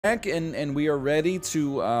back and we are ready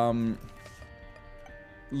to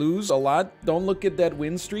lose a lot. Don't look at that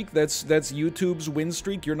win streak. That's YouTube's win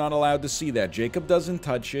streak. You're not allowed to see that. Jacob doesn't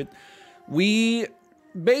touch it. We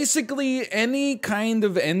basically any kind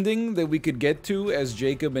of ending that we could get to as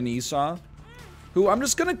Jacob and Esau, who I'm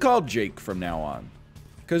just gonna call Jake from now on,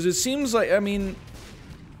 because it seems like, I mean,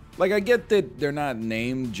 like, I get that they're not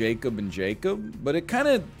named Jacob and Jacob, but it kind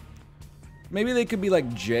of, maybe they could be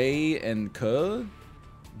like Jay and K.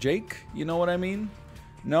 Jake, you know what I mean?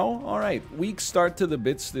 No? Alright, weak start to the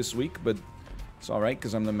bits this week, but it's alright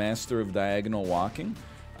because I'm the master of diagonal walking.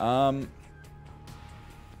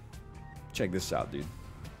 Check this out, dude.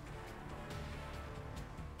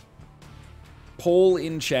 Poll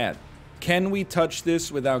in chat. Can we touch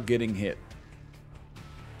this without getting hit?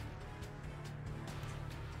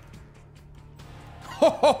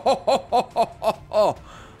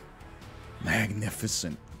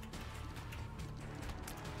 Magnificent.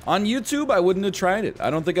 On YouTube, I wouldn't have tried it. I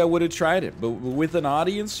don't think I would have tried it. But with an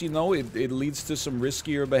audience, you know, it leads to some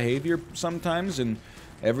riskier behavior sometimes, and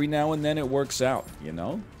every now and then it works out, you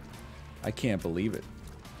know? I can't believe it.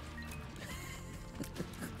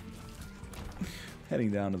 Heading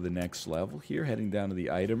down to the next level here, heading down to the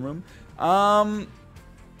item room.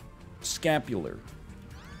 Scapular.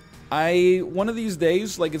 One of these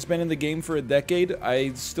days, like, it's been in the game for a decade,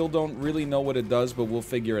 I still don't really know what it does, but we'll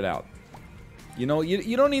figure it out. You know,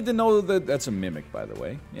 you don't need to know that. That's a mimic, by the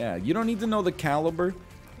way. Yeah, you don't need to know the caliber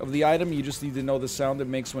of the item. You just need to know the sound it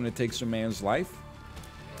makes when it takes a man's life.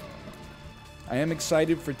 I am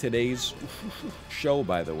excited for today's show,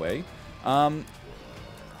 by the way.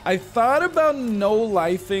 I thought about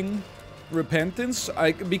no-lifing Repentance.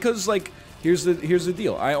 Because, like, here's the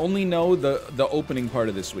deal. I only know the opening part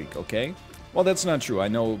of this week, okay? Well, that's not true. I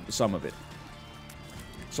know some of it.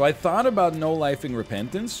 So I thought about no-lifing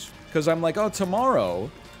Repentance, because I'm like, oh, tomorrow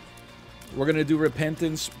we're going to do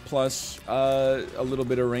Repentance plus a little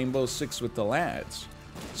bit of Rainbow Six with the lads.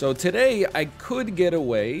 So today I could get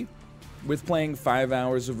away with playing 5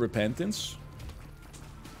 hours of Repentance,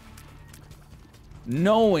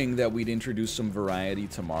 knowing that we'd introduce some variety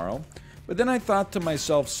tomorrow. But then I thought to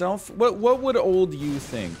myself, what would old you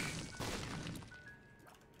think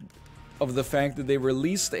of the fact that they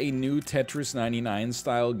released a new Tetris 99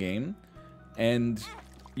 style game and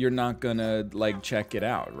you're not gonna, like, check it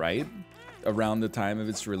out, right? Around the time of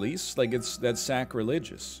its release? Like, that's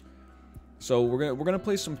sacrilegious. So we're gonna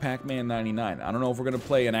play some Pac-Man 99. I don't know if we're gonna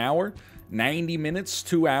play an hour, 90 minutes,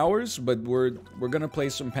 2 hours, but we're gonna play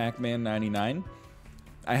some Pac-Man 99.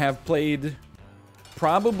 I have played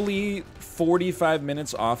probably 45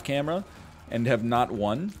 minutes off camera and have not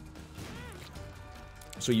won.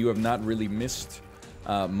 So you have not really missed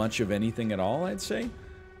much of anything at all, I'd say.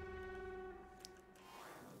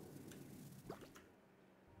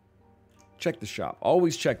 Check the shop.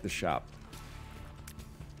 Always check the shop.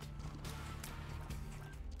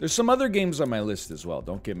 There's some other games on my list as well,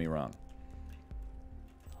 don't get me wrong.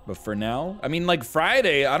 But for now, I mean, like,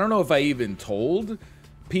 Friday, I don't know if I even told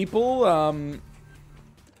people.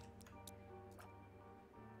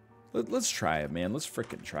 Let's try it, man. Let's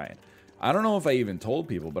frickin' try it. I don't know if I even told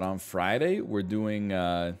people, but on Friday, we're doing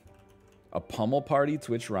a pummel party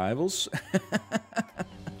Twitch Rivals.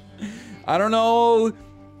 I don't know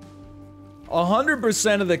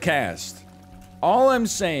 100% of the cast. All I'm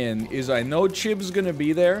saying is I know Chib's gonna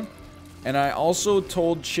be there, and I also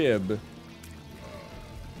told Chib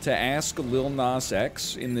to ask Lil Nas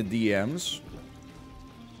X in the DMs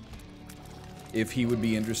if he would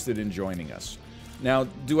be interested in joining us. Now,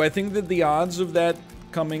 do I think that the odds of that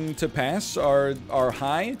coming to pass are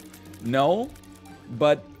high? No,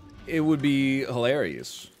 but it would be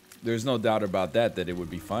hilarious. There's no doubt about that it would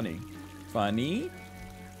be funny. Funny?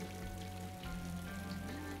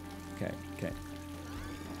 Okay.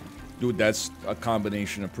 Dude, that's a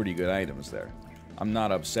combination of pretty good items there. I'm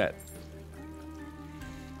not upset.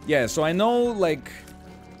 Yeah, so I know, like,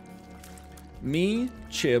 me,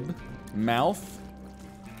 Chib, Mouth,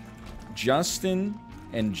 Justin,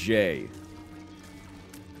 and Jay.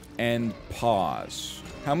 And Pause.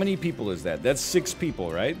 How many people is that? That's 6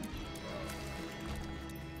 people, right?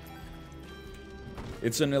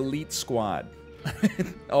 It's an elite squad.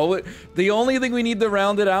 The only thing we need to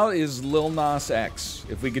round it out is Lil Nas X.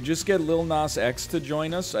 If we could just get Lil Nas X to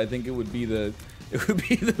join us, I think it would be the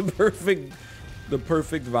perfect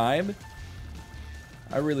vibe.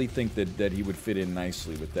 I really think that he would fit in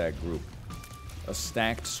nicely with that group. A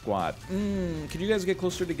stacked squad. Can you guys get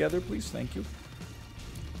closer together, please? Thank you.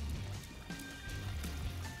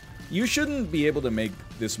 You shouldn't be able to make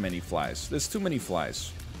this many flies. There's too many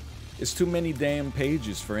flies. It's too many damn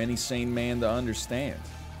pages for any sane man to understand.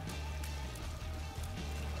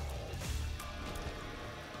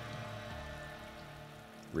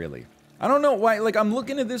 Really. I don't know why, like, I'm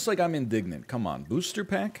looking at this like I'm indignant. Come on, booster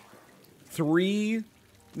pack? 3,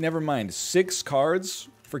 never mind, 6 cards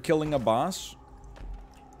for killing a boss?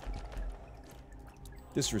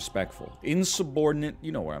 Disrespectful. Insubordinate.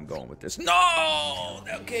 You know where I'm going with this. No!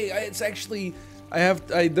 Okay, it's actually...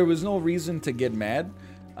 there was no reason to get mad.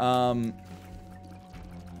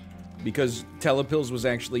 Because Telepills was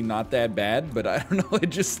actually not that bad, but I don't know, it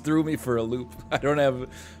just threw me for a loop. I don't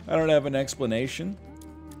have an explanation.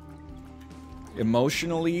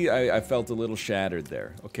 Emotionally, I felt a little shattered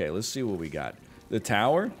there. Okay, let's see what we got. The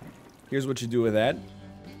tower. Here's what you do with that.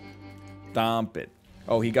 Dump it.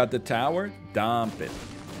 Oh, he got the tower? Dump it.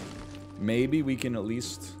 Maybe we can at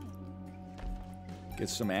least get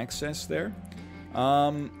some access there.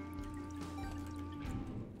 And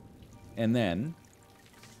then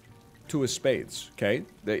 2 of spades, okay?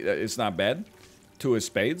 It's not bad. 2 of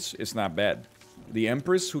spades, it's not bad. The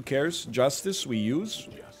Empress, who cares? Justice, we use.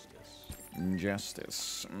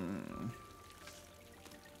 Justice.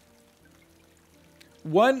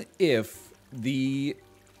 What if the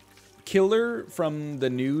killer from the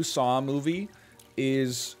new Saw movie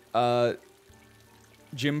is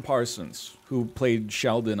Jim Parsons, who played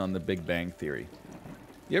Sheldon on The Big Bang Theory?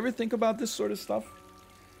 You ever think about this sort of stuff?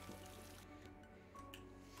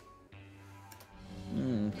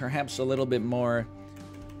 Perhaps a little bit more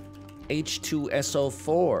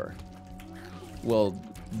H2SO4 will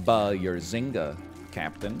your Zynga,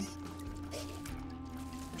 Captain.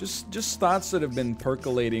 Just thoughts that have been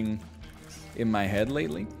percolating in my head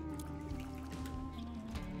lately.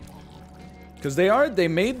 Because they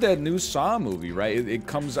made that new Saw movie, right? It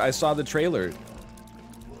comes, I saw the trailer.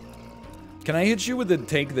 Can I hit you with the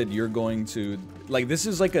take that you're going to, like, this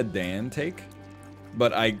is like a Dan take,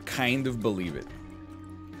 but I kind of believe it.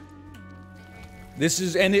 This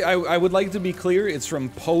is, and I would like to be clear, it's from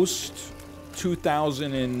post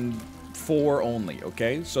 2004 only,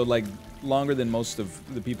 okay? So, like, longer than most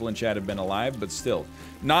of the people in chat have been alive, but still.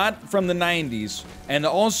 Not from the 90s, and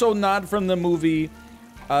also not from the movie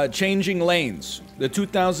Changing Lanes. The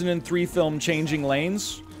 2003 film Changing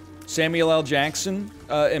Lanes. Samuel L. Jackson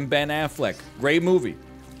and Ben Affleck. Great movie.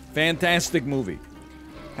 Fantastic movie.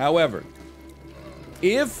 However,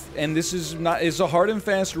 if, and this is not, it's a hard and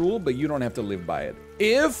fast rule, but you don't have to live by it.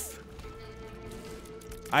 If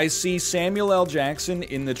I see Samuel L. Jackson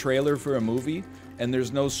in the trailer for a movie and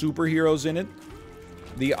there's no superheroes in it,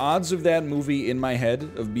 the odds of that movie in my head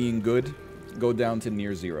of being good go down to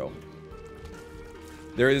near 0.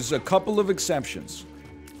 There is a couple of exceptions.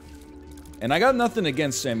 And I got nothing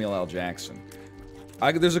against Samuel L. Jackson.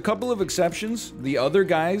 There's a couple of exceptions. The Other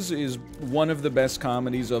Guys is one of the best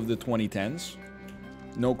comedies of the 2010s.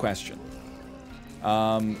 No question.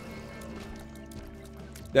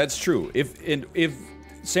 That's true. If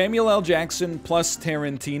Samuel L. Jackson plus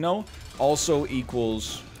Tarantino also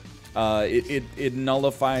equals, it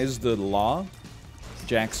nullifies the law,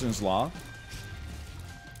 Jackson's Law.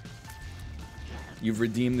 You've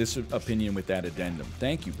redeemed this opinion with that addendum.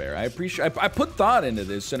 Thank you, Bear. I appreciate. I put thought into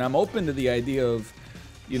this, and I'm open to the idea of,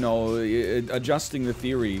 you know, adjusting the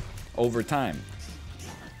theory over time.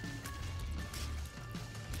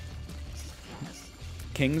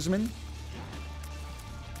 Kingsman?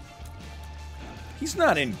 He's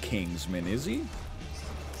not in Kingsman, is he?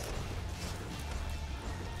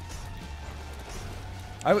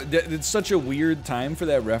 It's such a weird time for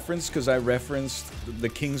that reference, because I referenced the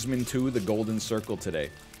Kingsman 2, The Golden Circle,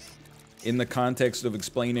 today. In the context of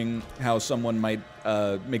explaining how someone might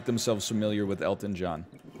make themselves familiar with Elton John.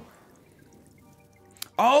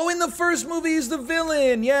 Oh, in the first movie he's the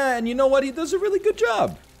villain! Yeah, and you know what? He does a really good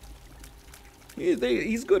job.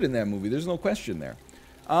 He's good in that movie, there's no question there.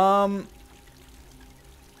 Bro,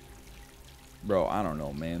 I don't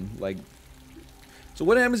know, man. Like... So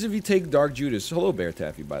what happens if you take Dark Judas? Hello, Bear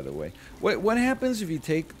Taffy, by the way. What happens if you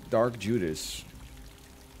take Dark Judas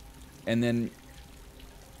and then...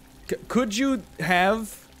 could you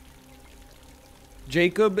have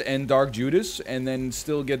Jacob and Dark Judas and then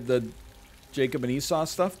still get the Jacob and Esau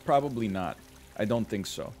stuff? Probably not. I don't think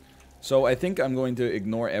so. So I think I'm going to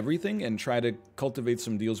ignore everything and try to cultivate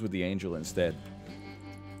some deals with the Angel instead.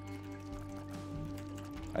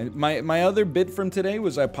 My other bit from today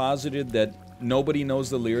was I posited that nobody knows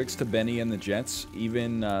the lyrics to Benny and the Jets,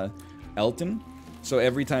 even Elton. So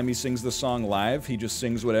every time he sings the song live, he just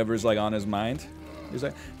sings whatever's like on his mind. He's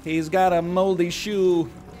like, he's got a moldy shoe,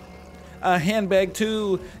 a handbag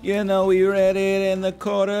too. You know we read it in the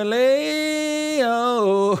quarterly.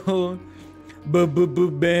 Oh,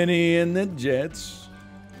 Benny and the Jets.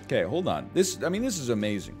 Okay, hold on. This is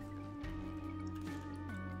amazing.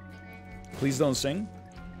 Please don't sing.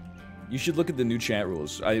 You should look at the new chat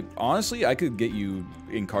rules. Honestly, I could get you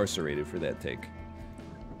incarcerated for that take.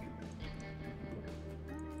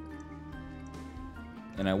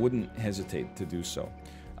 And I wouldn't hesitate to do so.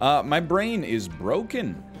 My brain is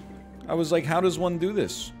broken. I was like, how does one do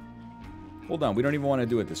this? Hold on, we don't even want to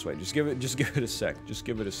do it this way. Just give it a sec. Just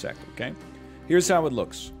give it a sec, okay? Here's how it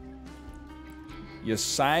looks. You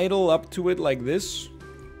sidle up to it like this.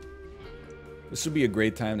 This would be a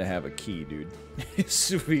great time to have a key, dude.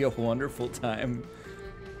 This would be a wonderful time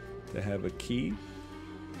to have a key.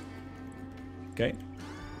 Okay.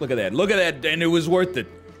 Look at that. Look at that. And it was worth it.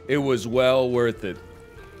 It was well worth it.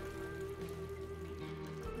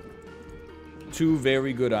 2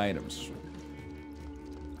 very good items.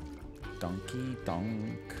 Donkey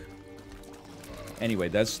donk. Anyway,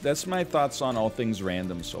 that's my thoughts on all things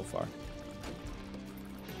random so far.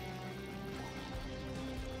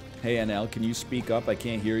 Hey NL, can you speak up? I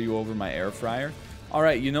can't hear you over my air fryer. All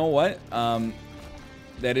right, you know what?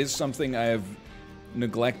 That is something I have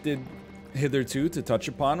neglected hitherto to touch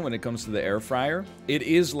upon when it comes to the air fryer. It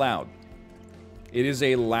is loud. It is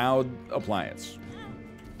a loud appliance.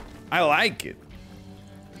 I like it.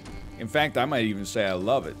 In fact, I might even say I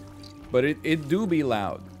love it. But it do be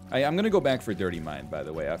loud. I'm gonna go back for Dirty Mind, by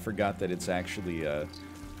the way. I forgot that it's actually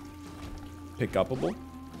pick-upable.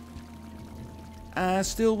 I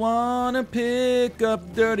still wanna pick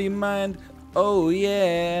up Dirty Mind. Oh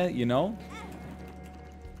yeah, you know?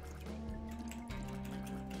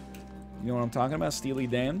 You know what I'm talking about, Steely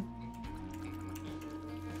Dan?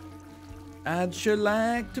 I'd sure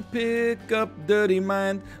like to pick up Dirty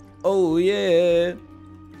Mind. Oh yeah.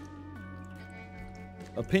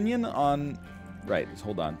 Opinion on... Right,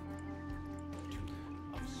 hold on.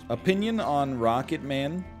 Opinion on Rocket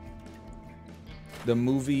Man, the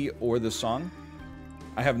movie or the song?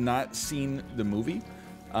 I have not seen the movie.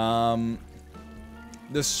 The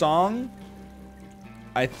song,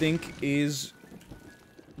 I think, is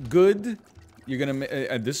good. You're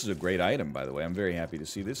gonna... this is a great item, by the way. I'm very happy to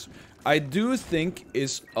see this. I do think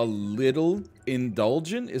it's a little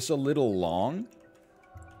indulgent. It's a little long.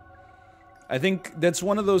 I think that's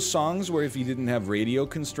one of those songs where if you didn't have radio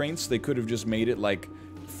constraints, they could have just made it like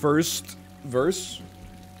first verse,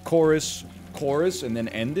 chorus, chorus, and then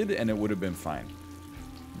ended, and it would have been fine.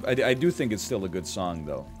 I do think it's still a good song,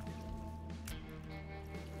 though.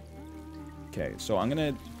 Okay, so I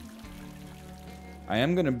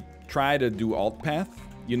am gonna try to do alt path.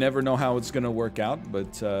 You never know how it's gonna work out,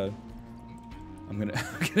 but I'm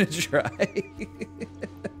gonna try.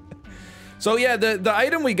 So yeah, the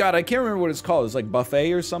item we got, I can't remember what it's called. It's like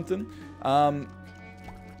buffet or something.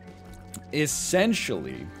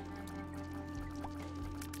 Essentially,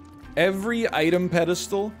 every item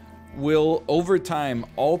pedestal will, over time,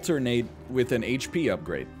 alternate with an HP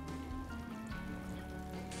upgrade.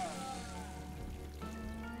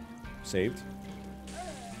 Saved.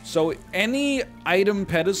 So any item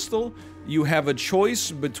pedestal, you have a choice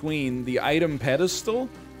between the item pedestal,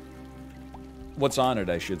 what's on it,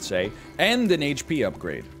 I should say, and an HP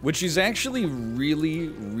upgrade, which is actually really,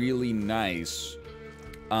 really nice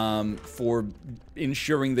for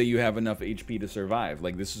ensuring that you have enough HP to survive.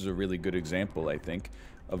 Like, this is a really good example, I think,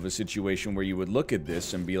 of a situation where you would look at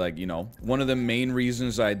this and be like, you know, one of the main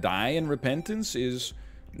reasons I die in Repentance is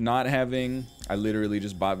not having... I literally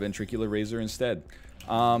just bought Ventricular Razor instead.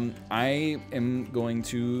 I am going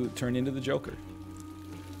to turn into the Joker.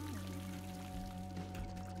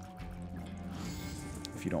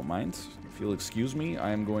 If you don't mind, if you'll excuse me,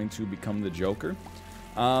 I am going to become the Joker.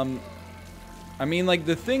 I mean, like,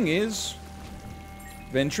 the thing is,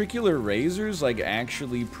 Ventricular Razor's, like,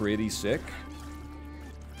 actually pretty sick.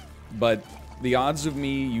 But the odds of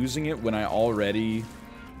me using it when I already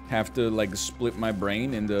have to, like, split my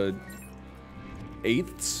brain into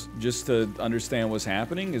eighths just to understand what's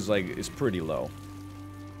happening is, like, is pretty low.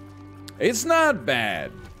 It's not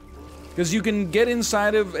bad. Because you can get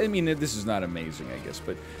inside of... I mean, this is not amazing, I guess,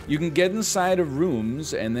 but you can get inside of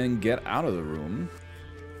rooms and then get out of the room.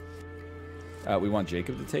 We want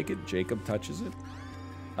Jacob to take it. Jacob touches it.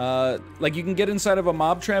 Like, you can get inside of a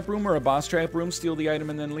mob trap room or a boss trap room, steal the item,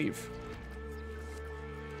 and then leave.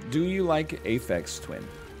 Do you like Aphex Twin?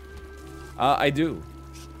 I do.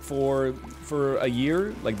 For a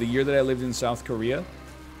year, like the year that I lived in South Korea,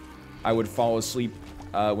 I would fall asleep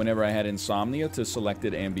whenever I had insomnia to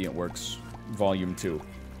Selected Ambient Works Volume 2.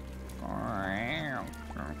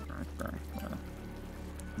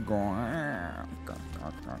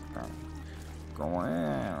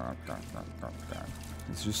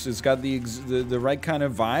 It's just, it's got the right kind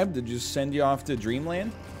of vibe to just send you off to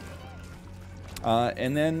Dreamland.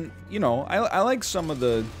 And then, you know, I like some of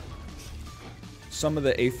the some of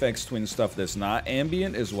the Aphex Twin stuff that's not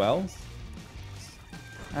ambient as well.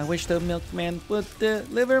 I wish the milkman would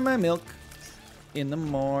deliver my milk in the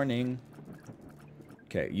morning.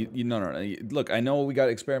 Okay, no. Look, I know we got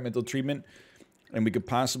experimental treatment, and we could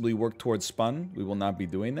possibly work towards spun. We will not be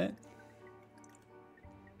doing that.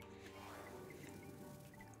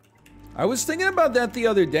 I was thinking about that the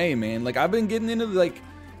other day, man. Like, I've been getting into, like,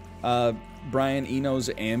 Brian Eno's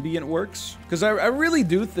ambient works. Because I really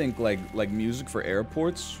do think, like Music for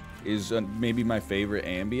Airports is maybe my favorite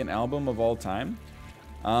ambient album of all time.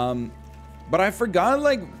 But I forgot,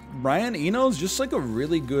 like, Brian Eno's just, like, a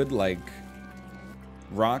really good, like,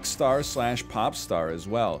 rock star / pop star as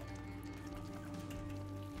well.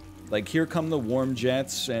 Like, Here Come the Warm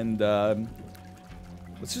Jets and,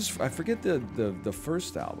 what's this? I forget the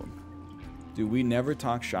first album. Dude, we never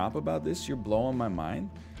talk shop about this? You're blowing my mind.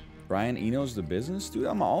 Brian Eno's The Business? Dude,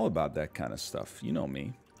 I'm all about that kind of stuff. You know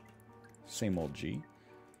me. Same old G.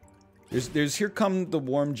 There's Here Come the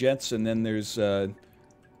Warm Jets, and then there's,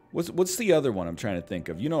 what's the other one I'm trying to think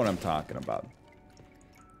of? You know what I'm talking about.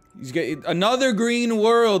 He's got Another Green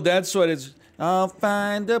World, that's what it's... I'll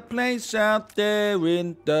find a place out there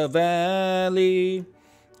in the valley.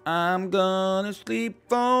 I'm gonna sleep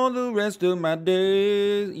for the rest of my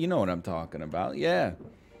days. You know what I'm talking about, yeah.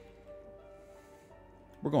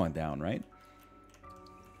 We're going down, right?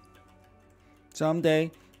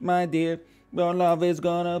 Someday, my dear, your love is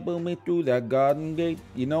gonna pull me through that garden gate.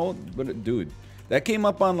 You know, but dude, that came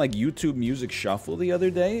up on like YouTube Music Shuffle the other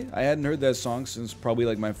day. I hadn't heard that song since probably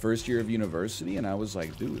like my first year of university, and I was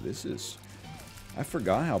like, dude, this is... I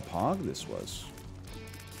forgot how pog this was.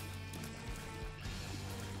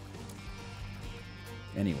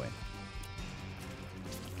 Anyway.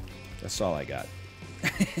 That's all I got.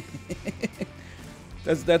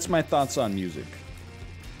 That's my thoughts on music.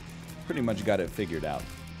 Pretty much got it figured out.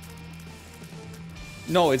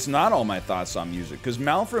 No, it's not all my thoughts on music, because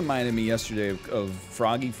Malf reminded me yesterday of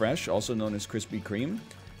Froggy Fresh, also known as Krispy Kreme.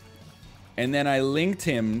 And then I linked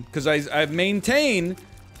him, because I've maintained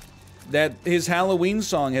that his Halloween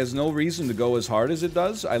song has no reason to go as hard as it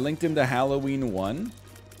does. I linked him to Halloween 1.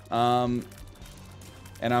 And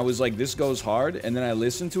I was like, this goes hard. And then I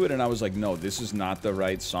listened to it and I was like, no, this is not the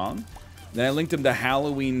right song. Then I linked him to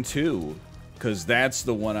Halloween 2. Because that's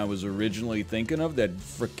the one I was originally thinking of. That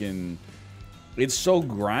frickin'... It's so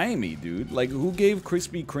grimy, dude. Like, who gave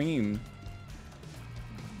Krispy Kreme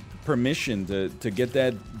permission to get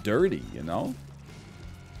that dirty, you know?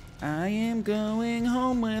 I am going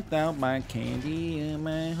home without my candy and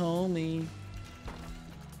my homie.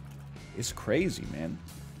 It's crazy, man.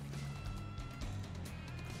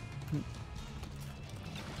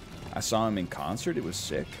 I saw him in concert. It was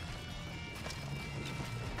sick.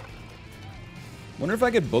 Wonder if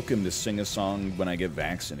I could book him to sing a song when I get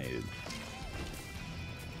vaccinated.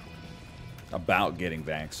 About getting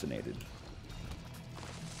vaccinated.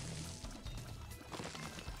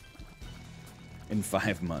 In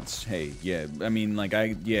 5 months. Hey, yeah. I mean, like,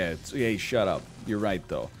 yeah. Hey, shut up. You're right,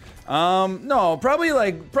 though. No,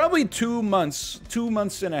 probably 2 months. 2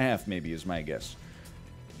 months and a half, maybe, is my guess.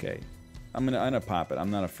 Okay. I'm gonna pop it.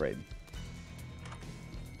 I'm not afraid.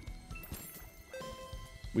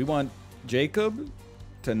 We want Jacob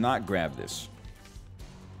to not grab this.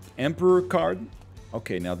 Emperor card.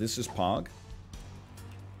 Okay, now this is Pog.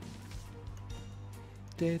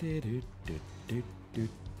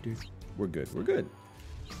 We're good. We're good.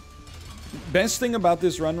 Best thing about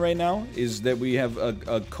this run right now is that we have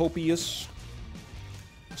a copious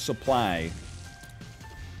supply.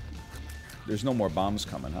 There's no more bombs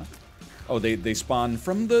coming, huh? Oh, they spawn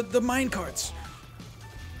from the minecarts.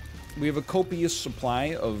 We have a copious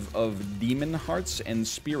supply of demon hearts and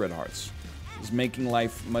spirit hearts. It's making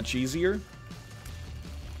life much easier.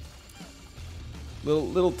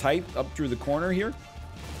 Little tight up through the corner here.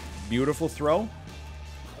 Beautiful throw.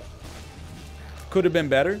 Could have been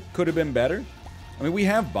better. Could have been better. I mean, we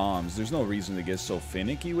have bombs. There's no reason to get so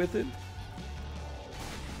finicky with it.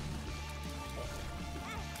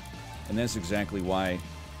 And that's exactly why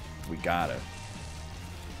we gotta.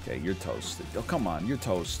 Okay, you're toasted. Oh, come on. You're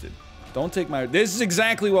toasted. Don't take my... This is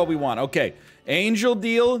exactly what we want. Okay. Angel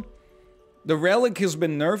deal. The relic has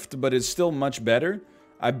been nerfed, but it's still much better.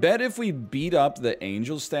 I bet if we beat up the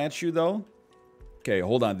angel statue, though... Okay,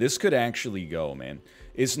 hold on. This could actually go, man.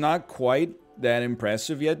 It's not quite that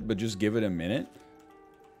impressive yet, but just give it a minute.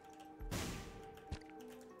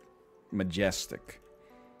 Majestic.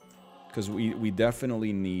 Because we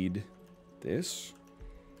definitely need this.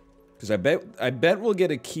 Because I bet we'll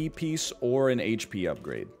get a key piece or an HP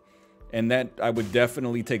upgrade. And that, I would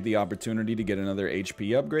definitely take the opportunity to get another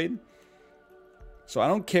HP upgrade. So I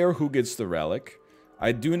don't care who gets the relic.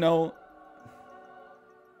 I do know.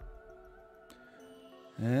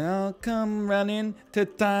 I'll come running to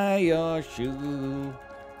tie your shoe.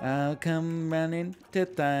 I'll come running to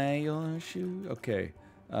tie your shoe. Okay.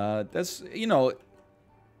 That's, you know,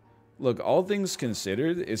 look, all things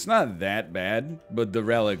considered, it's not that bad, but the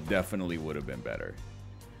relic definitely would have been better.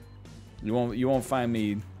 You won't find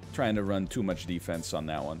me trying to run too much defense on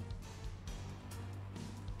that one.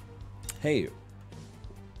 Hey,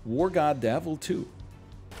 War God Devil 2.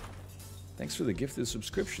 Thanks for the gifted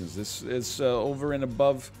subscriptions. This is over and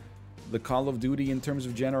above the Call of Duty in terms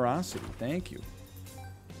of generosity. Thank you.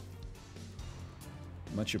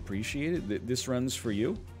 Much appreciated. This runs for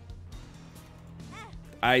you.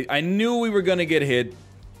 I knew we were gonna get hit.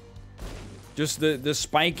 Just the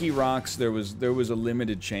spiky rocks, there was a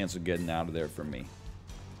limited chance of getting out of there for me.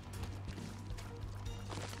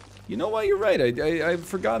 You know what? You're right. I've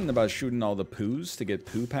forgotten about shooting all the poos to get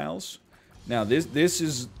poo pals. Now this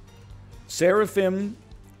is Seraphim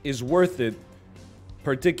is worth it,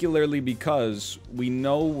 particularly because we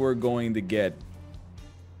know we're going to get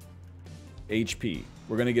HP.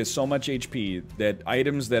 We're going to get so much HP that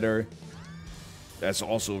items that are... That's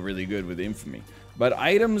also really good with Infamy. But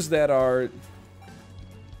items that are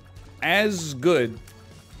as good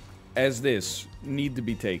as this need to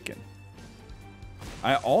be taken.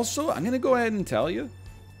 I'm going to go ahead and tell you,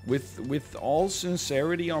 with all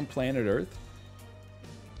sincerity on planet Earth,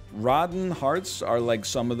 Rotten Hearts are like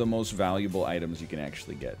some of the most valuable items you can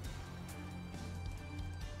actually get.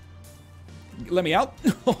 Let me out.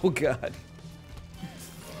 Oh, God.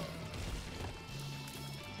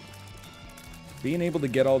 Being able to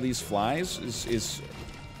get all these flies is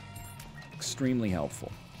extremely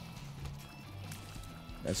helpful.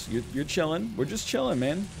 That's you're chilling. We're just chilling,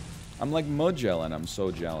 man. I'm like Mogelling. I'm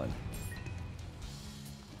so gelling.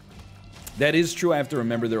 That is true. I have to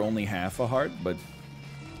remember they're only half a heart, but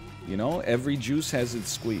you know, every juice has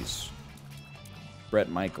its squeeze. Brett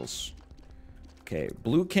Michaels. Okay,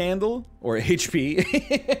 blue candle or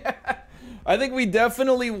HP? I think we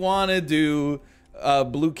definitely want to do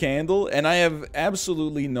blue candle, and I have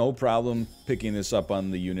absolutely no problem picking this up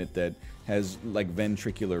on the unit that has like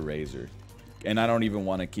ventricular razor. And I don't even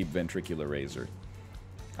want to keep ventricular razor.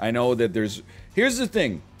 I know that there's... Here's the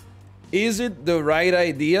thing. Is it the right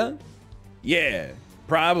idea? Yeah,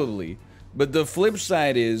 probably. But the flip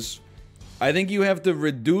side is, I think you have to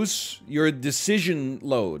reduce your decision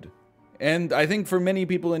load. And I think for many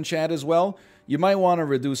people in chat as well, you might want to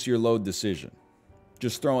reduce your load decision.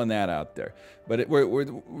 Just throwing that out there. But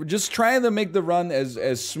we're just trying to make the run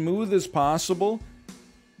as smooth as possible.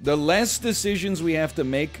 The less decisions we have to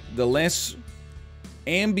make, the less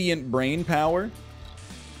ambient brain power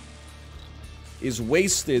is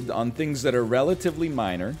wasted on things that are relatively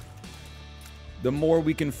minor, the more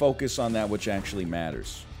we can focus on that which actually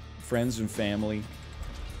matters. Friends and family,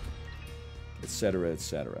 etc.,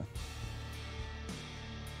 etc.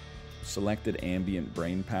 Selected ambient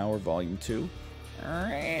brain power, volume 2.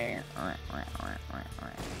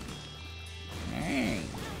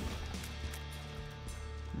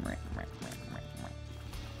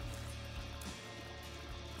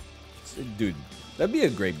 Dude, that'd be a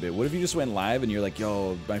great bit. What if you just went live and you're like,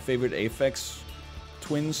 yo, my favorite Aphex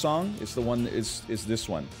Twin song is the one, is this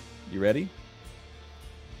one. You ready?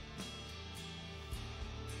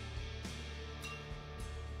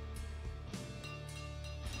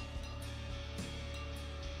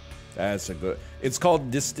 That's a good... It's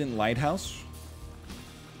called Distant Lighthouse.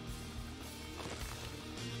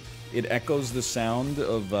 It echoes the sound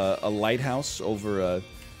of a lighthouse over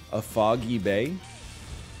a foggy bay.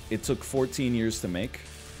 It took 14 years to make.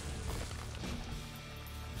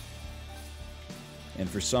 And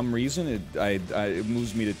for some reason, it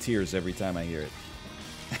moves me to tears every time I hear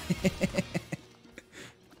it.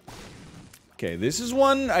 Okay, this is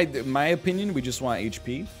one, in my opinion, we just want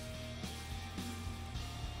HP.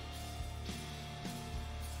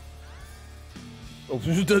 Oh,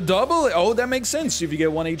 the double? Oh, that makes sense. If you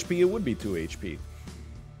get 1 HP, it would be 2 HP.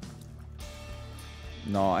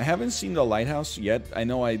 No, I haven't seen The Lighthouse yet. I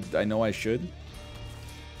know I should.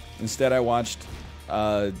 Instead, I watched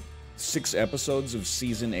 6 episodes of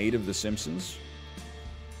season 8 of The Simpsons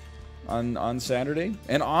on Saturday.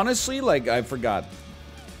 And honestly, like, I forgot.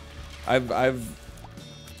 I've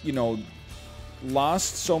you know,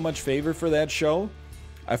 lost so much favor for that show.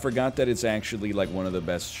 I forgot that it's actually like one of the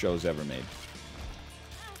best shows ever made.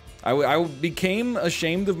 I became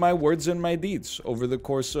ashamed of my words and my deeds over the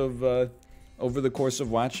course of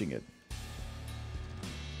watching it.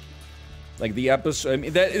 Like the episode, I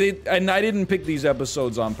mean, and I didn't pick these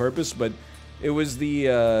episodes on purpose, but it was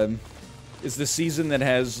the It's the season that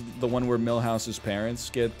has the one where Milhouse's parents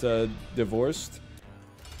get divorced.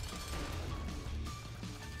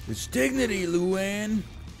 It's dignity, Luann.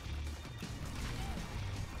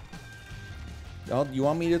 You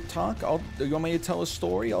want me to talk? You want me to tell a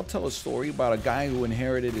story? I'll tell a story about a guy who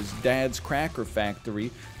inherited his dad's cracker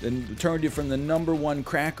factory, then turned it from the #1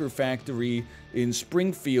 cracker factory in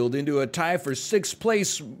Springfield into a tie for 6th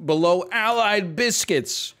place below Allied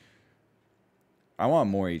Biscuits. I want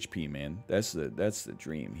more HP, man. That's the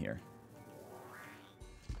dream here.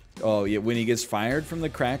 Oh yeah, when he gets fired from the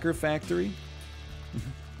cracker factory.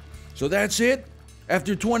 So that's it?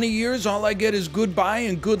 After 20 years, all I get is goodbye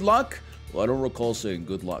and good luck? Well, I don't recall saying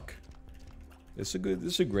good luck. This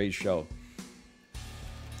is a great show.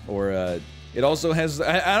 Or it also has,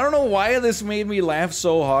 I don't know why this made me laugh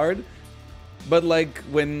so hard, but like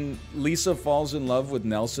when Lisa falls in love with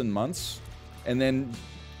Nelson Muntz, and then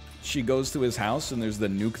she goes to his house and there's the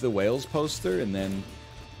Nuke the Whales poster, and then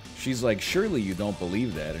she's like, surely you don't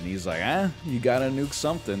believe that, and he's like, you gotta nuke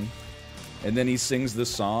something. And then he sings the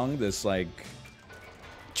song that's like,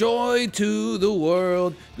 joy to the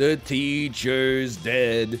world, the teacher's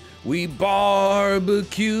dead. We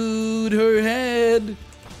barbecued her head.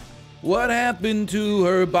 What happened to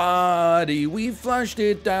her body? We flushed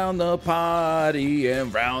it down the potty,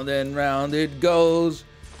 and round it goes.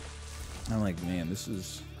 I'm like, man, this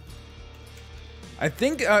is... I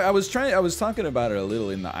think I was talking about it a little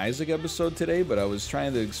in the Isaac episode today, but I was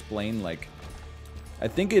trying to explain, like, I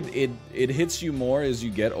think it hits you more as you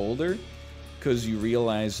get older, because you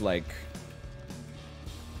realize, like,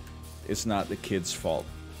 it's not the kid's fault,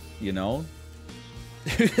 you know?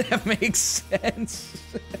 That makes sense.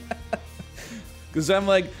 Because I'm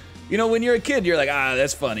like, you know, when you're a kid, you're like,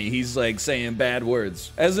 that's funny. He's, like, saying bad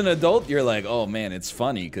words. As an adult, you're like, oh, man, it's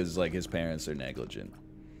funny because, like, his parents are negligent.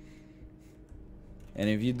 And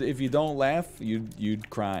if you don't laugh, you'd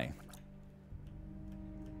cry.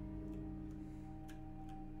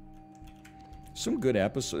 Some good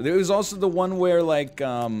episodes. There was also the one where, like,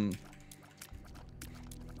 The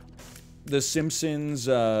Simpsons,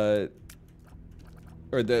 or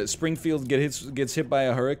the Springfield gets hit by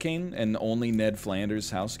a hurricane, and only Ned Flanders'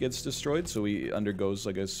 house gets destroyed, so he undergoes,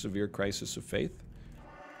 like, a severe crisis of faith.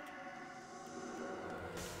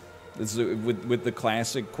 This is with the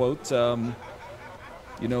classic quote,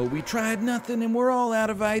 you know, we tried nothing and we're all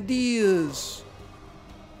out of ideas.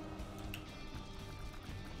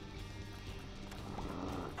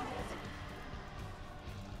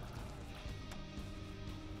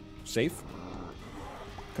 Safe?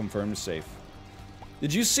 Confirmed safe.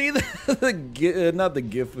 Did you see not the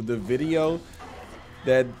GIF, but the video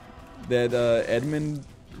that Edmund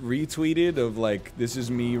retweeted of, like, this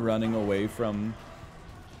is me running away from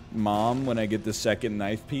Mom when I get the second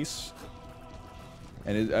knife piece?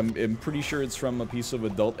 And I'm pretty sure it's from a piece of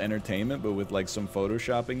adult entertainment, but with, like, some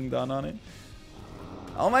photoshopping done on it.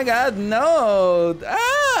 Oh my god, no!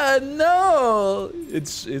 No!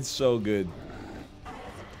 It's so good.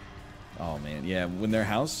 Oh man, yeah, when their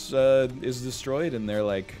house is destroyed and they're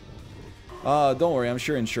like, don't worry, I'm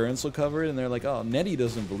sure insurance will cover it. And they're like, oh, Nettie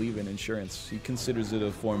doesn't believe in insurance. He considers it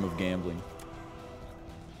a form of gambling.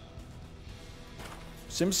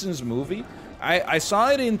 Simpsons movie? I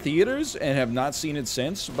saw it in theaters and have not seen it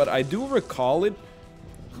since, but I do recall it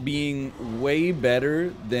being way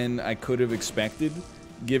better than I could have expected,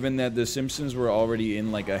 given that The Simpsons were already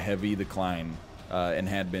in, like, a heavy decline and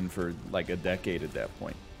had been for, like, a decade at that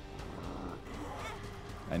point.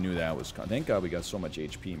 I knew that was coming. Thank God we got so much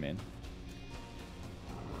HP, man.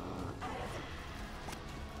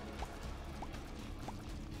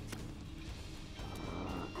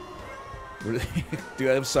 Dude,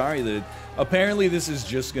 I'm sorry that apparently this is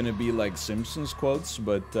just gonna be like Simpsons quotes,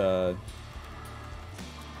 but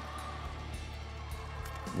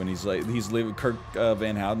when he's living, Kirk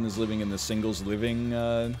Van Houten is living in the singles living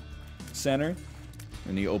center,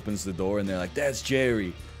 and he opens the door and they're like, "That's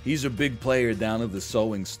Jerry. He's a big player down at the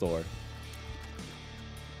sewing store."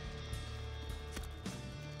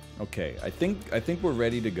 Okay, I think we're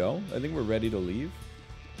ready to go. I think we're ready to leave.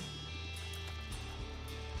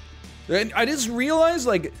 And I just realized,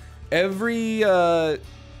 like, every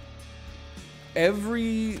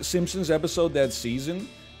Simpsons episode that season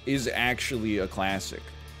is actually a classic.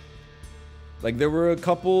 Like, there were a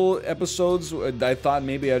couple episodes I thought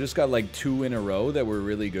maybe I just got, like, 2 in a row that were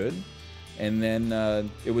really good. And then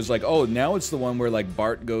it was like, oh, now it's the one where, like,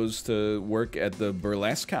 Bart goes to work at the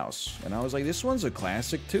burlesque house. And I was like, this one's a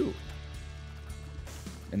classic, too.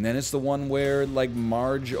 And then it's the one where, like,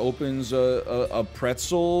 Marge opens a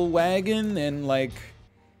pretzel wagon and, like...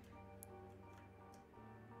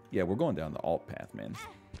 Yeah, we're going down the alt path, man.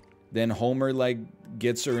 Then Homer, like,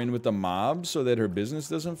 gets her in with the mob so that her business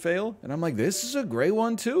doesn't fail. And I'm like, this is a great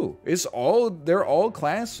one, too. They're all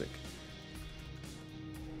classic.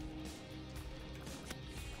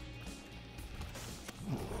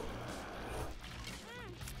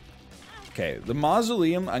 Okay, the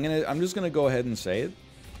Mausoleum, I'm just gonna go ahead and say it.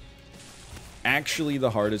 Actually the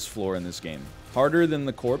hardest floor in this game. Harder than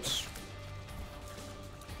the corpse.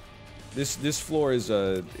 This floor is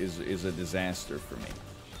a disaster for me.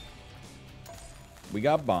 We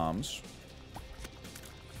got bombs.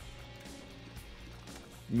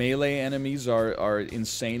 Melee enemies are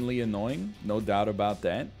insanely annoying, no doubt about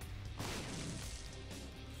that.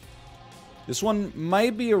 This one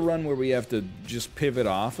might be a run where we have to just pivot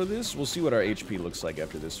off of this. We'll see what our HP looks like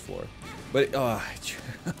after this floor. But,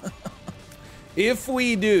 if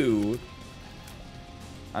we do...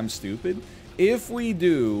 I'm stupid. If we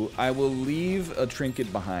do, I will leave a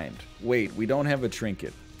trinket behind. Wait, we don't have a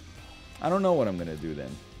trinket. I don't know what I'm gonna do then.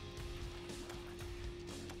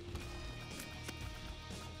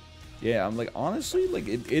 Yeah, I'm like, honestly, like,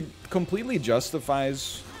 it completely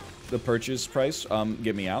justifies the purchase price,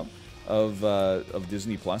 get me out, of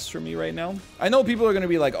Disney Plus for me right now. I know people are gonna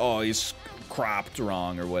be like, oh, he's cropped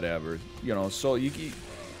wrong or whatever. You know, so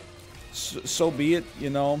so be it, you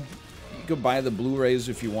know. You could buy the Blu-rays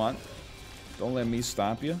if you want. Don't let me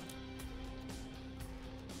stop you.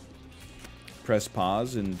 Press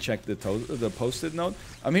pause and check the post-it note.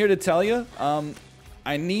 I'm here to tell you,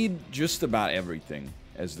 I need just about everything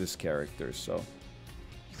as this character, so.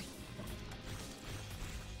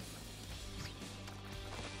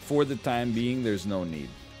 For the time being, there's no need.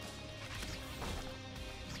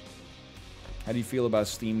 How do you feel about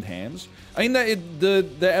steamed hams? I mean, the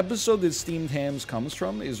episode that steamed hams comes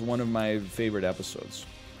from is one of my favorite episodes.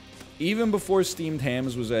 Even before steamed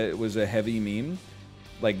hams was a heavy meme,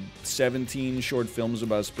 like 17 short films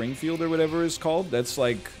about Springfield or whatever it's called. That's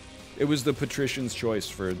like, it was the patrician's choice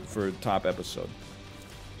for top episode.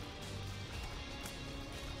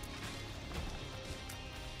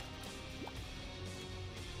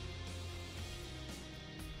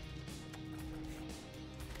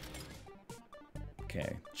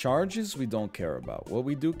 Okay, charges we don't care about. What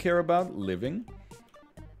we do care about, living.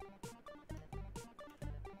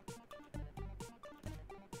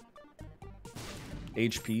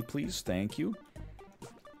 HP, please. Thank you.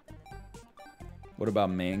 What about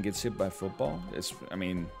man gets hit by football? I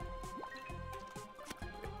mean,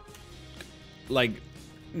 like,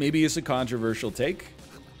 maybe it's a controversial take.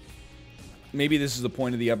 Maybe this is the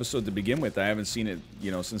point of the episode to begin with. I haven't seen it,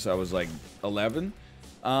 you know, since I was like 11.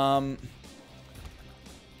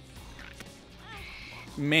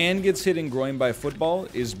 Man gets hit in groin by football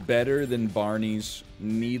is better than Barney's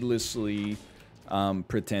needlessly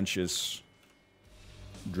pretentious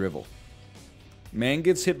drivel. Man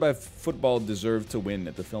gets hit by football deserved to win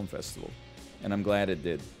at the film festival, and I'm glad it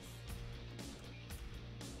did.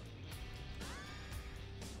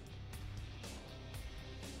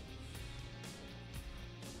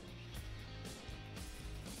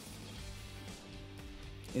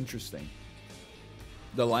 Interesting.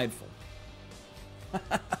 Delightful.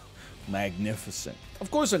 Magnificent. Of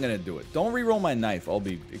course I'm gonna do it. Don't reroll my knife. I'll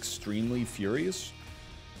be extremely furious.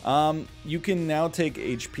 You can now take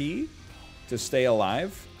HP to stay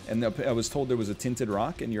alive. And I was told there was a tinted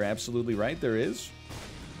rock, and you're absolutely right, there is.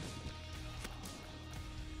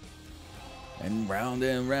 And round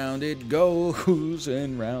it goes,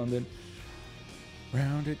 and round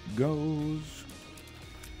it goes.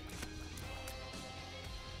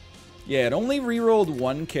 Yeah, it only rerolled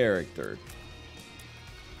one character.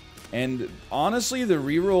 And honestly, the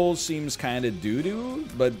reroll seems kind of doo-doo,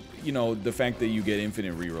 but, you know, the fact that you get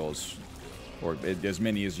infinite rerolls, or as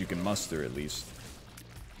many as you can muster at least,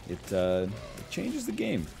 it changes the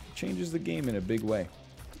game. It changes the game in a big way.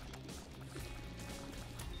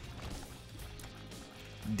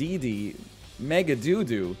 DD, Mega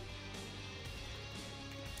Doo-Doo.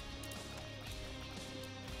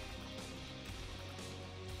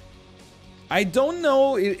 I don't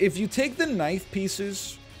know if you take the knife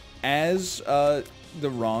pieces as the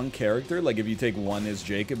wrong character, like if you take one as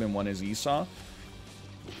Jacob and one as Esau,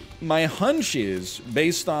 my hunch is,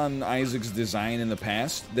 based on Isaac's design in the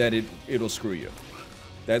past, that it'll screw you.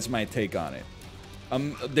 That's my take on it.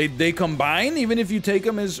 They combine, even if you take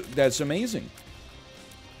them as... That's amazing.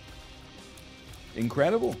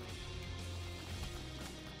 Incredible.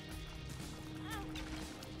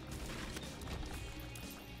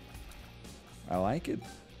 I like it.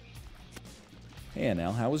 Hey,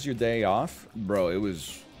 Anel, how was your day off? Bro, it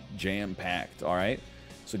was jam-packed, alright?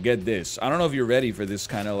 So get this. I don't know if you're ready for this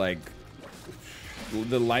kind of, like,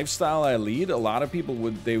 the lifestyle I lead, a lot of people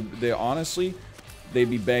would, they honestly, they'd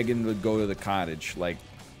be begging to go to the cottage, like,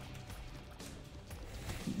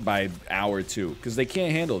 by hour 2, because they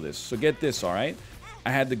can't handle this. So get this, all right?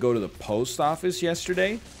 I had to go to the post office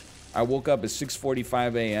yesterday. I woke up at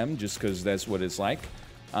 6:45 a.m. just because that's what it's like.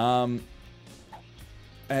 I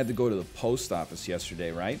had to go to the post office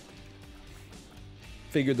yesterday, right?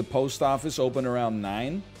 Figured the post office opened around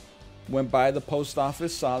 9. Went by the post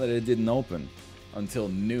office, saw that it didn't open until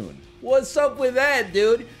noon. What's up with that,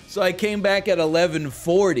 dude? So I came back at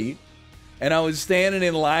 11:40, and I was standing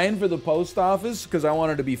in line for the post office because I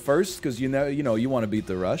wanted to be first, because you know you want to beat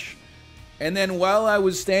the rush. And then while I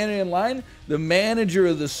was standing in line, the manager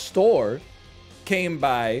of the store came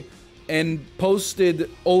by and posted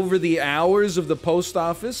over the hours of the post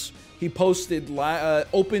office. He posted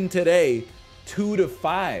open today 2 to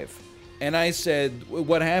 5. And I said,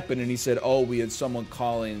 what happened? And he said, oh, we had someone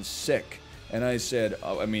call in sick. And I said,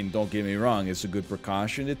 oh, I mean, don't get me wrong, it's a good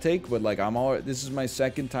precaution to take, but like this is my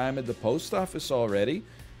second time at the post office already.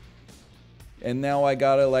 And now I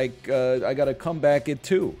gotta I gotta come back at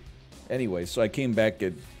 2. Anyway, so I came back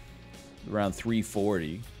at around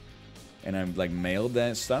 3:40, and I'm like mailed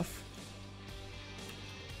that stuff.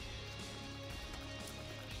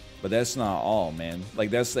 But that's not all, man.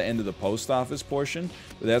 Like, that's the end of the post office portion,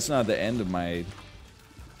 but that's not the end of my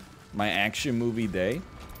action movie day.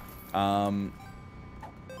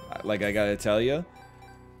 Like, I gotta tell you,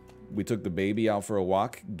 we took the baby out for a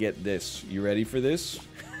walk. Get this. You ready for this?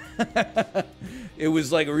 It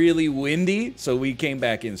was like really windy, so we came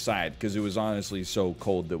back inside because it was honestly so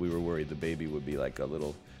cold that we were worried the baby would be like a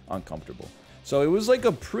little uncomfortable. So it was like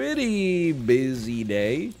a pretty busy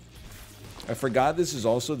day. I forgot this is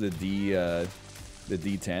also the D10.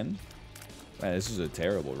 Man, this is a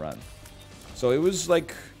terrible run. So it was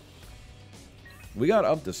like, we got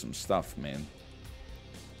up to some stuff, man.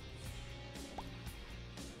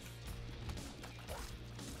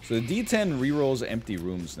 So the D10 rerolls empty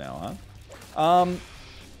rooms now, huh?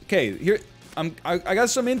 Okay, here I got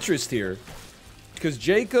some interest here because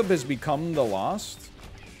Jacob has become the Lost,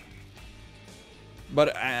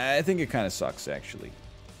 but I think it kind of sucks actually.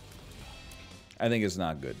 I think it's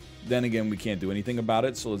not good. Then again, we can't do anything about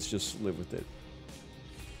it, so let's just live with it.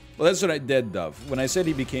 Well, that's what I did, Dove. When I said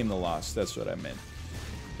he became the Lost, that's what I meant.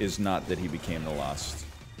 Is not that he became the Lost.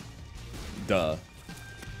 Duh.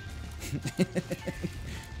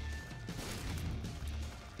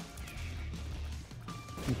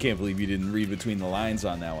 I can't believe you didn't read between the lines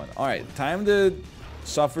on that one. Alright, time to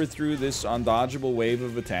suffer through this undodgeable wave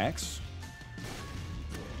of attacks.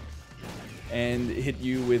 And hit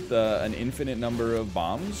you with an infinite number of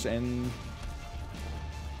bombs and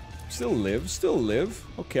still live.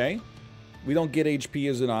 Okay. We don't get HP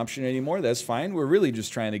as an option anymore. That's fine. We're really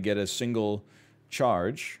just trying to get a single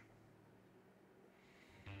charge.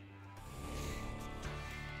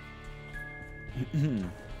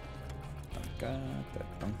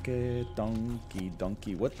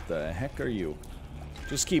 Donkey. What the heck are you?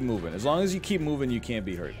 Just keep moving. As long as you keep moving, you can't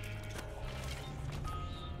be hurt.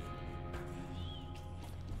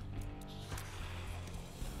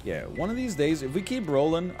 Yeah, one of these days, if we keep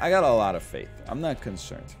rolling, I got a lot of faith. I'm not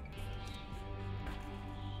concerned.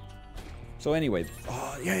 So anyway,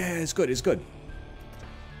 oh, yeah, it's good.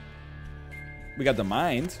 We got the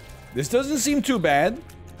mind. This doesn't seem too bad.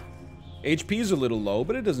 HP is a little low,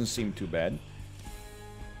 but it doesn't seem too bad.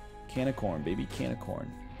 Can of corn, baby, can of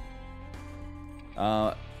corn.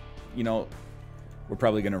 You know, we're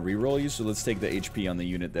probably going to reroll you, so let's take the HP on the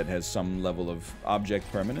unit that has some level of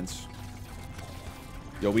object permanence.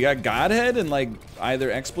 Yo, we got Godhead and like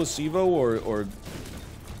either Explosivo or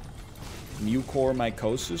Mucor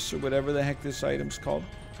Mycosis or whatever the heck this item's called.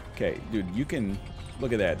 Okay, dude, you can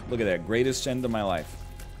look at that. Look at that. Greatest send of my life.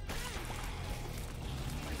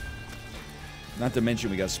 Not to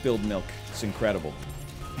mention we got spilled milk. It's incredible.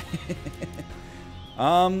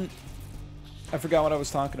 I forgot what I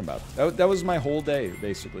was talking about. That was my whole day,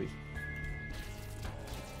 basically.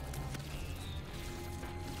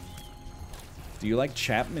 Do you like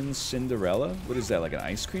Chapman's Cinderella? What is that, like an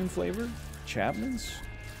ice cream flavor? Chapman's?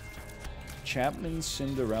 Chapman's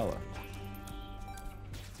Cinderella.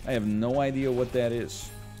 I have no idea what that is.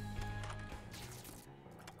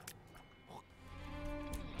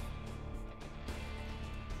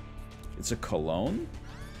 It's a cologne?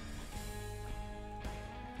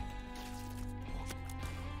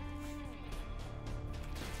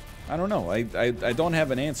 I don't know. I don't have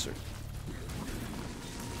an answer.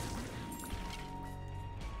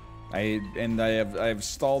 I've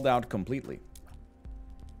stalled out completely.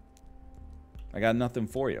 I got nothing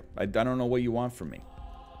for you. I don't know what you want from me.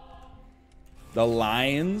 The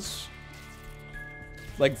lions?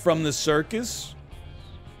 Like from the circus?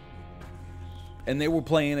 And they were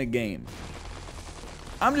playing a game.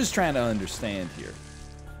 I'm just trying to understand here.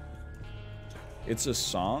 It's a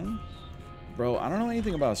song? Bro, I don't know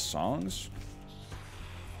anything about songs.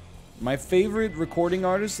 My favorite recording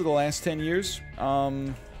artist of the last 10 years?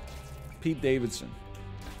 Pete Davidson.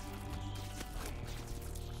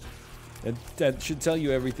 That should tell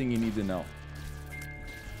you everything you need to know.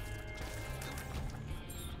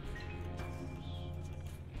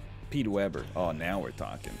 Pete Weber. Oh, now we're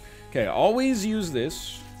talking. Okay, always use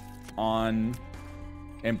this on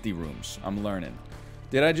empty rooms. I'm learning.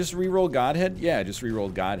 Did I just reroll Godhead? Yeah, I just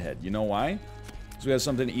rerolled Godhead. You know why? Because we have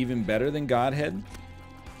something even better than Godhead.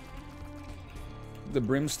 The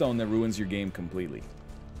brimstone that ruins your game completely.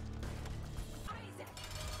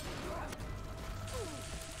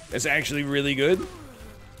 It's actually really good.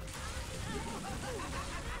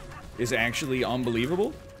 It's actually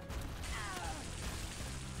unbelievable.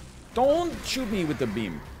 Don't shoot me with the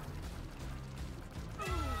beam.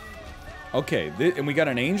 Okay, and we got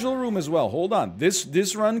an angel room as well. Hold on.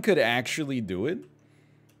 This run could actually do it.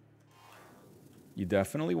 You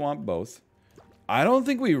definitely want both. I don't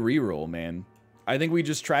think we reroll, man. I think we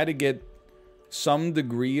just try to get some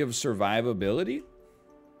degree of survivability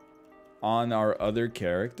on our other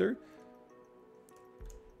character.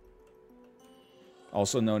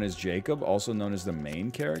 Also known as Jacob, also known as the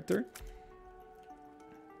main character.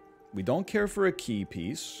 We don't care for a key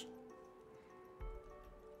piece.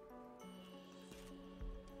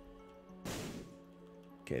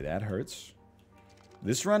 Okay, that hurts.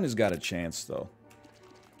 This run has got a chance, though.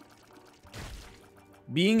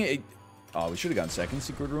 Being a... Oh, we should have gone second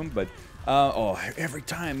secret room, but... oh, every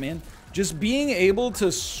time, man. Just being able to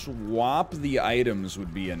swap the items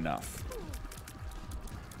would be enough.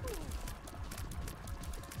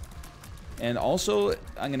 And also,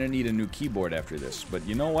 I'm gonna need a new keyboard after this. But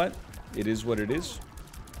you know what? It is what it is.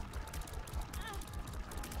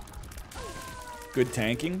 Good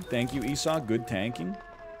tanking. Thank you, Esau. Good tanking.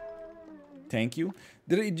 Thank you.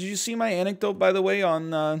 Did you see my anecdote, by the way, on...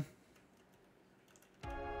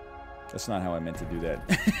 That's not how I meant to do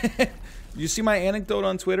that. You see my anecdote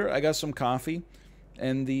on Twitter? I got some coffee.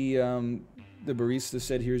 And the barista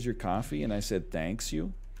said, here's your coffee. And I said, thanks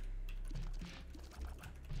you.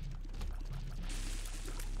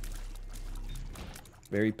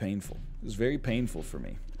 Very painful. It was very painful for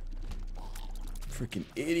me. Freaking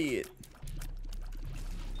idiot.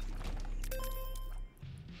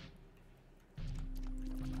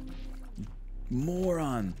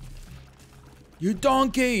 Moron. You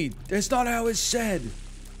donkey! That's not how it's said.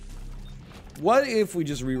 What if we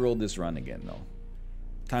just re-rolled this run again, though?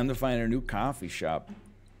 Time to find a new coffee shop.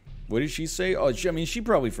 What did she say? Oh, I mean, she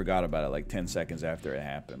probably forgot about it like 10 seconds after it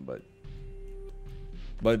happened,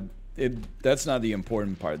 but that's not the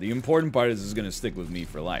important part. The important part is it's going to stick with me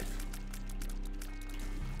for life.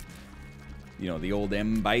 You know, the old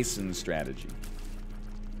M. Bison strategy.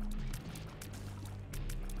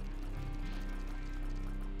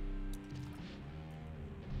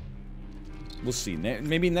 We'll see.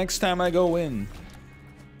 Maybe next time I go in,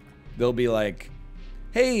 they'll be like,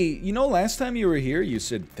 hey, you know, last time you were here, you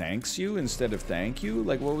said thanks you instead of thank you?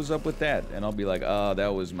 Like, what was up with that? And I'll be like, oh,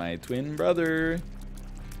 that was my twin brother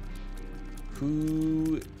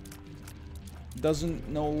who doesn't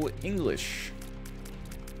know English.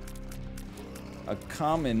 A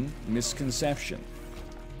common misconception.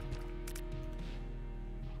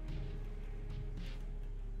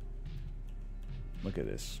 Look at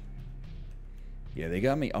this. Yeah, they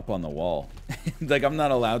got me up on the wall. Like, I'm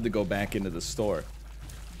not allowed to go back into the store.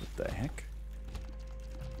 What the heck?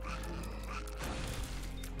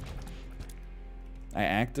 I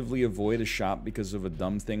actively avoid a shop because of a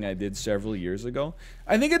dumb thing I did several years ago.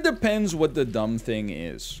 I think it depends what the dumb thing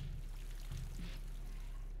is.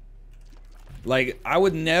 Like, I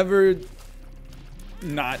would never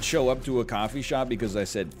not show up to a coffee shop because I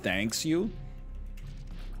said thanks you.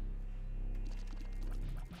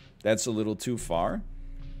 That's a little too far.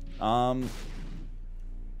 I'm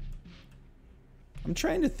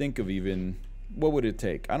trying to think of even... What would it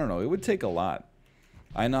take? I don't know. It would take a lot.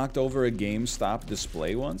 I knocked over a GameStop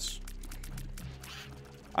display once.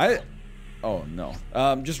 Oh, no.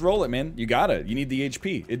 Just roll it, man. You got it. You need the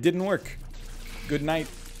HP. It didn't work. Good night.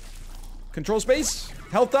 Control space.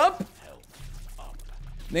 Health up.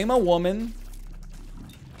 Name a woman.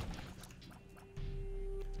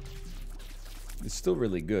 It's still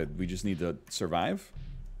really good. We just need to survive.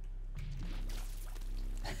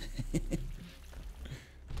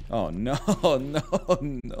 Oh, no,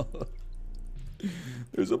 no, no.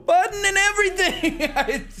 There's a button and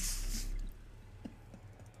everything!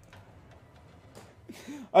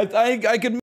 I could